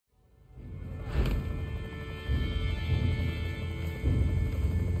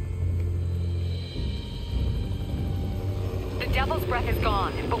Devil's Breath is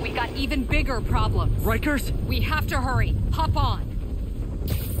gone, but we got even bigger problems. Rikers? We have to hurry. Hop on.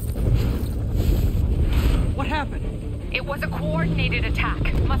 What happened? It was a coordinated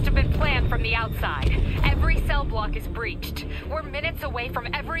attack. Must have been planned from the outside. Every cell block is breached. We're minutes away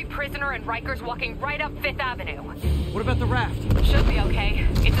from every prisoner and Rikers walking right up 5th Avenue. What about the raft? Should be okay.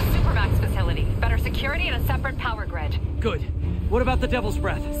 It's a Supermax facility. Better security and a separate power grid. Good. What about the Devil's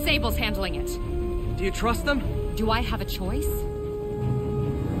Breath? Sable's handling it. Do you trust them? Do I have a choice?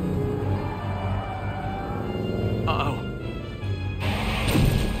 Uh-oh.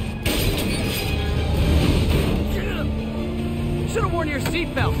 Should've worn your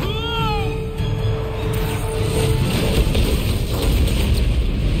seatbelt.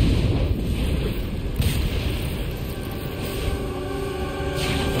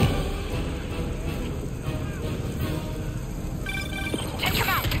 Take him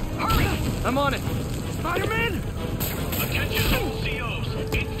out! Hurry! I'm on it. Spider-Man! Attention all COs.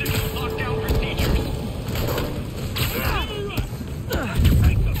 Instant lockdown procedures.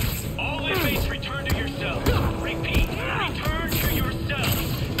 All inmates return to your cells. Repeat, return to your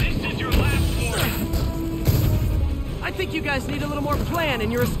cells. This is your last warning. I think you guys need a little more plan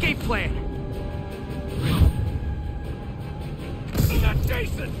in your escape plan. Not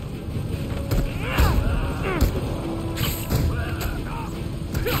Jason!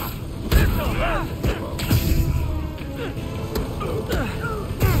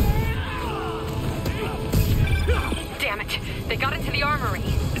 Damn it! They got into the armory.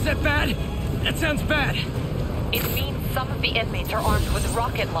 Is that bad? That sounds bad. It means some of the inmates are armed with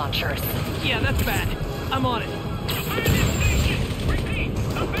rocket launchers. Yeah, that's bad. I'm on it. Abandon station. Repeat,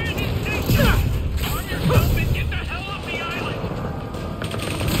 abandon station. Arm yourself and get the hell off the island.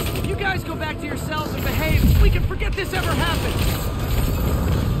 If you guys go back to your cells and behave, we can forget this ever happened.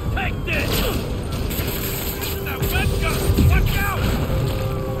 Take this! Now let's go! Watch out!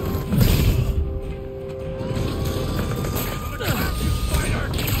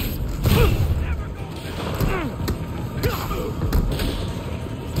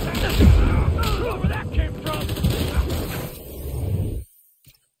 Where that came from?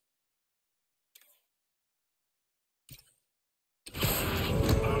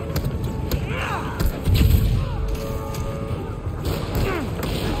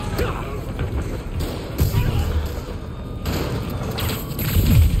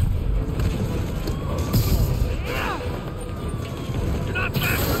 You're not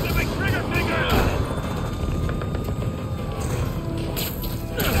faster than my trigger finger!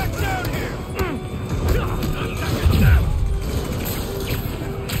 Back down here!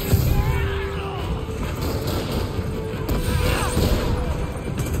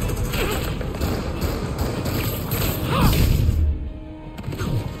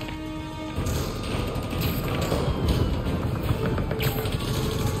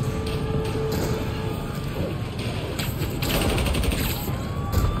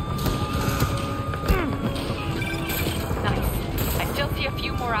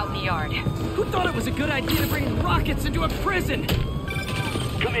 Who thought it was a good idea to bring rockets into a prison?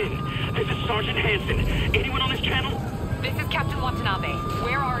 Come in. This is Sergeant Hansen. Anyone on this channel? This is Captain Watanabe.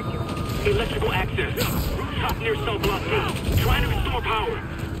 Where are you? Electrical access. Rooftop near cell block D. Trying to restore power.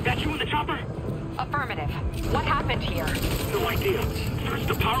 That you in the chopper? Affirmative. What happened here? No idea. First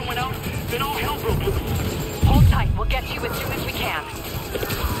the power went out, then all hell broke loose. Hold tight. We'll get to you as soon as we can.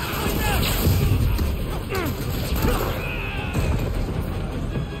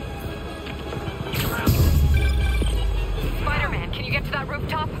 Spider-Man, can you get to that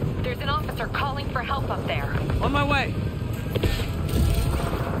rooftop? There's an officer calling for help up there. On my way.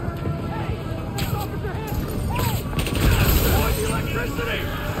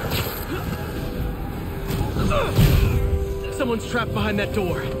 Someone's trapped behind that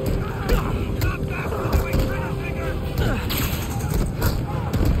door.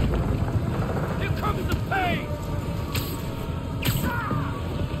 Here comes the pain!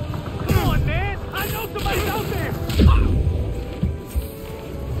 Come on, man! I know somebody's out there!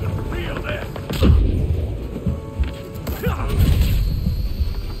 Feel this!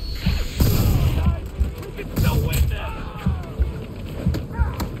 We can still win this!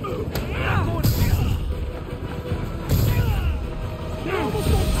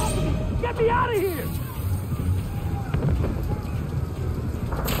 Get me out of here!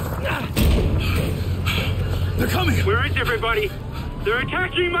 They're coming! Where is everybody? They're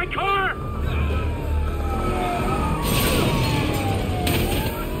attacking my car!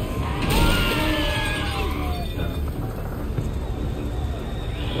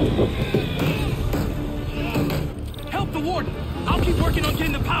 Help the warden! I'll keep working on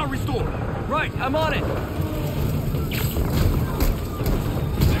getting the power restored! Right, I'm on it!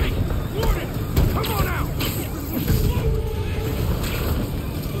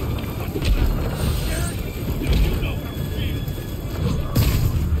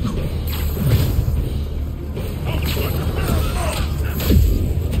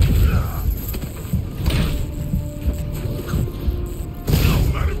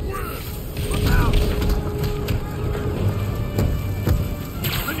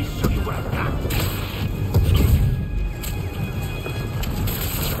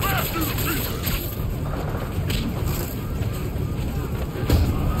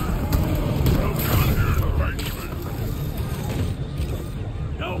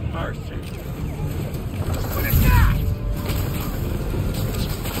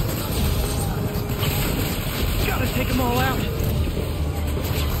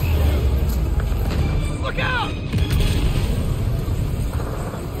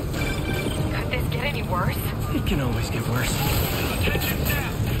 worse. Attention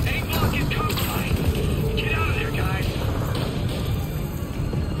staff! A block is compromised! Get out of there, guys!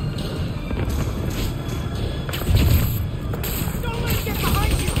 Don't let him get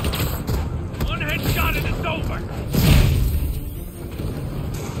behind you! One headshot and it's over!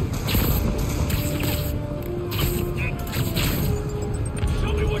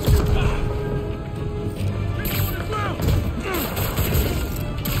 Show me what you got! This one is through!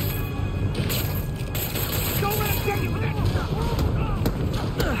 Don't let him get you with that!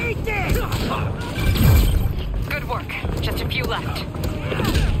 Eat this! Good work. Just a few left.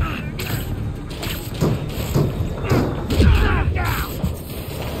 Down!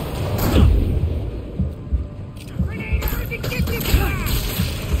 Grenade everything, get this guy!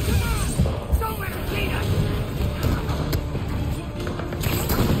 Come on! Don't let him beat us!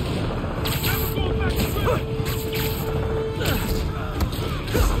 Now we're going back to drill!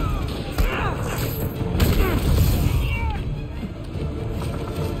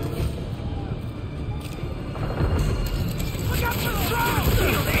 Look out for the crowd!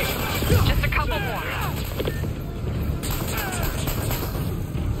 Just a couple more.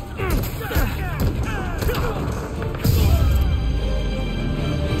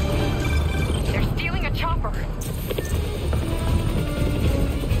 They're stealing a chopper.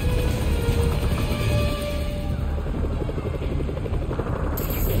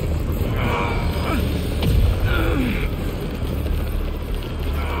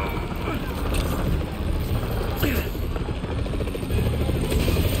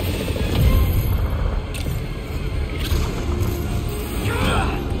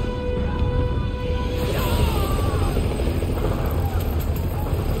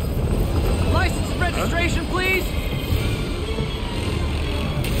 License and registration, please!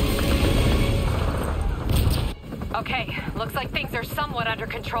 Okay, looks like things are somewhat under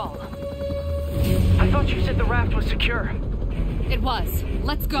control. I thought you said the raft was secure. It was.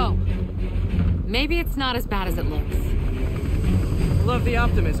 Let's go. Maybe it's not as bad as it looks. I love the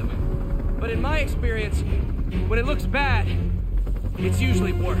optimism. But in my experience, when it looks bad, it's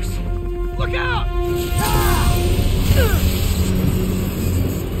usually worse. Look out!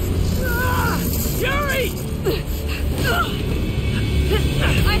 Yuri!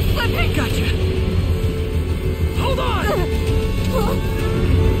 I'm slipping! Gotcha! Hold on!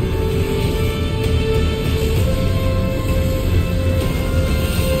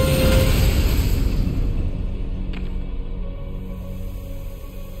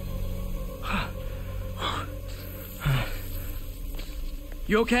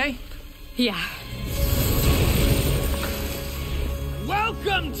 You okay? Yeah.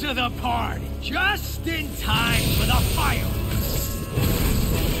 Welcome to the party! Just in time for the fireworks!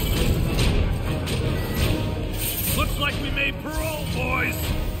 Looks like we made parole, boys!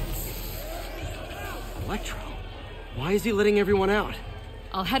 Electro? Why is he letting everyone out?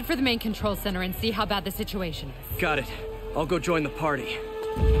 I'll head for the main control center and see how bad the situation is. Got it. I'll go join the party.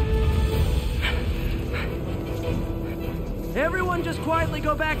 Everyone just quietly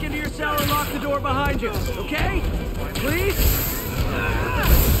go back into your cell and lock the door behind you, okay? Please?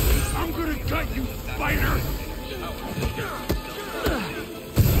 I'm gonna cut you, spider!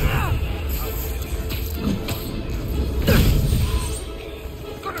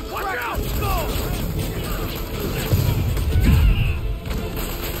 Gonna watch out! Go!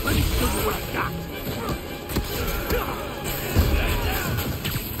 Let me show you what I got!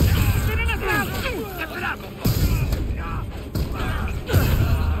 Sit in the house! Lift it up!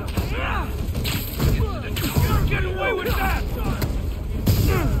 Get away with that!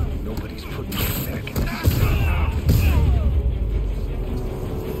 Nobody's putting me back in that.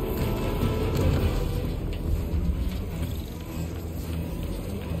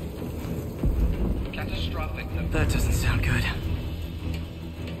 Catastrophic. That doesn't sound good.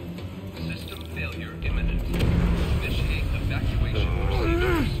 System failure imminent. Initiate evacuation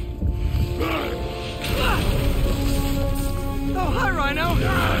procedures. Oh, hi, Rhino!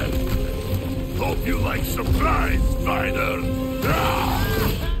 Hope you like surprise, Spider!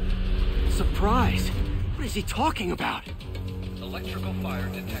 Surprise? What is he talking about? Electrical fire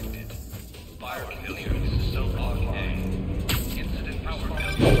detected. Fire failure system OK. Incident power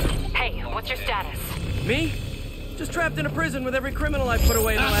failure. Hey, what's your status? Me? Just trapped in a prison with every criminal I put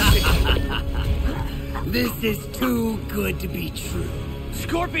away in the last 6 This is too good to be true.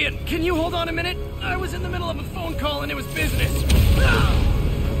 Scorpion, can you hold on a minute? I was in the middle of a phone call and it was business.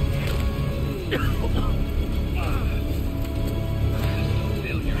 System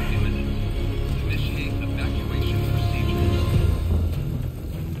failure imminent. Initiate evacuation procedures.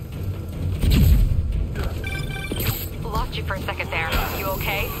 Lost you for a second there. You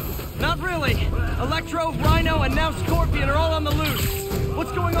okay? Not really. Electro, Rhino, and now Scorpion are all on the loose.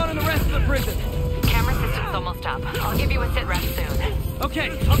 What's going on in the rest of the prison? Camera system's almost up. I'll give you a sit rep soon.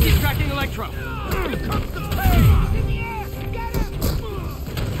 Okay, I'll keep tracking Electro. Here comes the pain! In the air! Get him!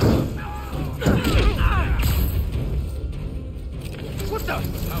 What the?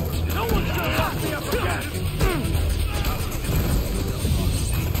 No one's gonna lock me up again!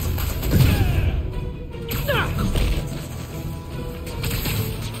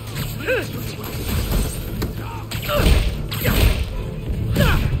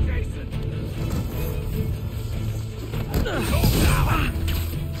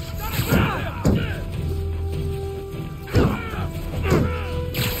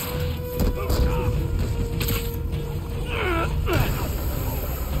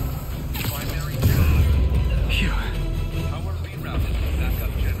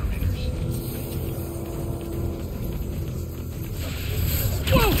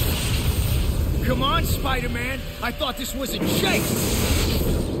 Come on, Spider-Man! I thought this was a chase!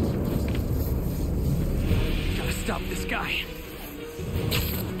 Gotta stop this guy.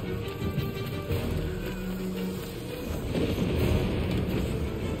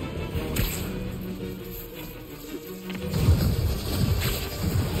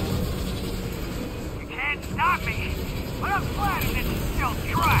 You can't stop me, but I'm glad that you still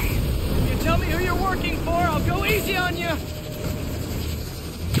try. You tell me who you're working for, I'll go easy on you.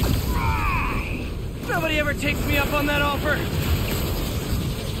 Nobody ever takes me up on that offer.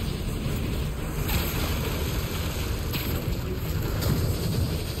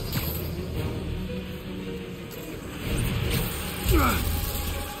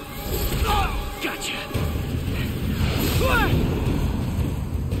 Gotcha!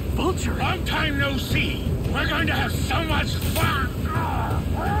 Vulture! Long time no see. We're going to have so much fun.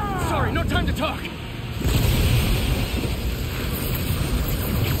 Sorry, no time to talk.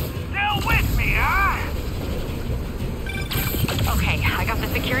 Still with me, huh? Okay, I got the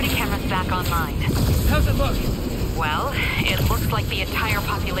security cameras back online. How's it look? Well, it looks like the entire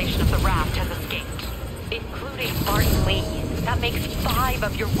population of the raft has escaped, including Barton Lee. That makes 5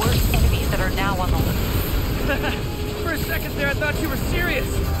 of your worst enemies that are now on the loose. For a second there, I thought you were serious.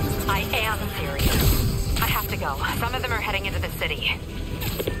 I am serious. I have to go. Some of them are heading into the city.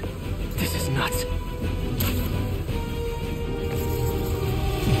 This is nuts.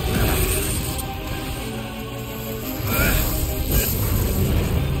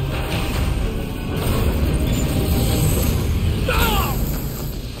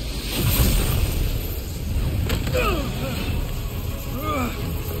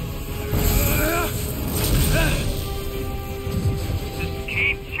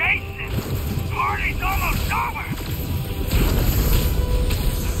 Keep chasing. Party's almost over.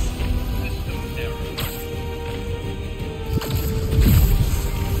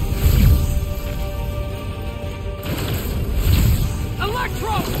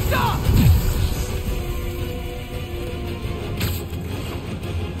 Electro, stop!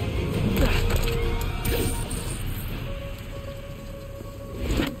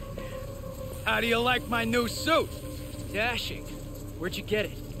 How do you like my new suit? Dashing. Where'd you get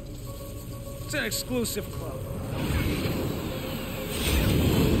it? It's an exclusive club.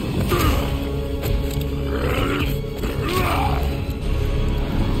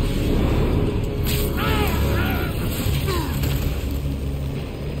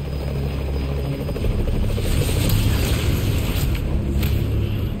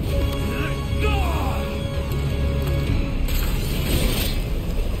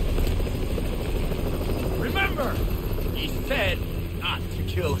 Remember, he said not to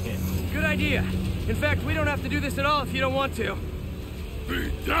kill him. Good idea. In fact, we don't have to do this at all if you don't want to.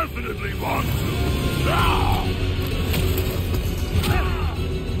 We definitely want to. Now!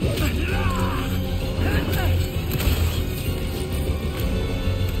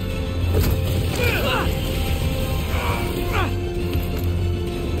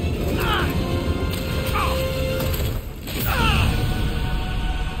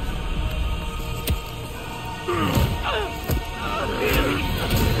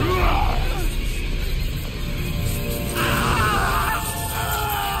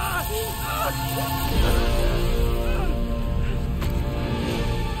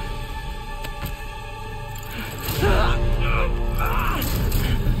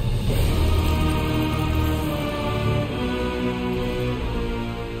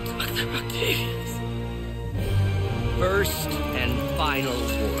 First and final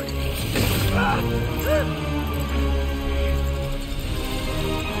warning.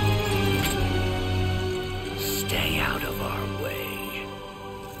 Stay out of our way.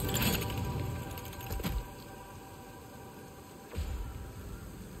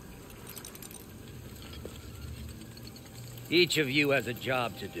 Each of you has a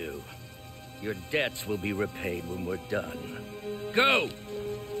job to do. Your debts will be repaid when we're done. Go!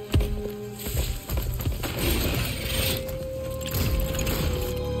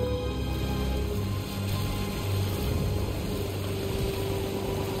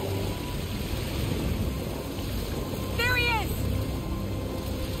 There he is!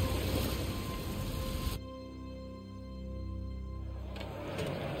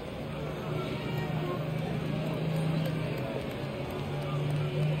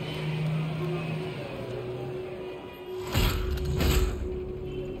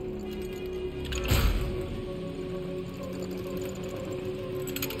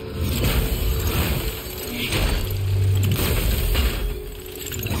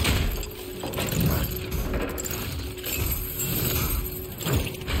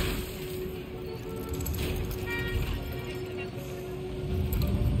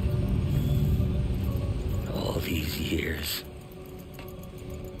 These years.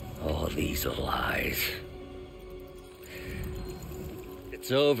 All these lies.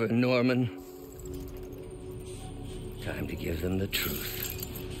 It's over, Norman. Time to give them the truth.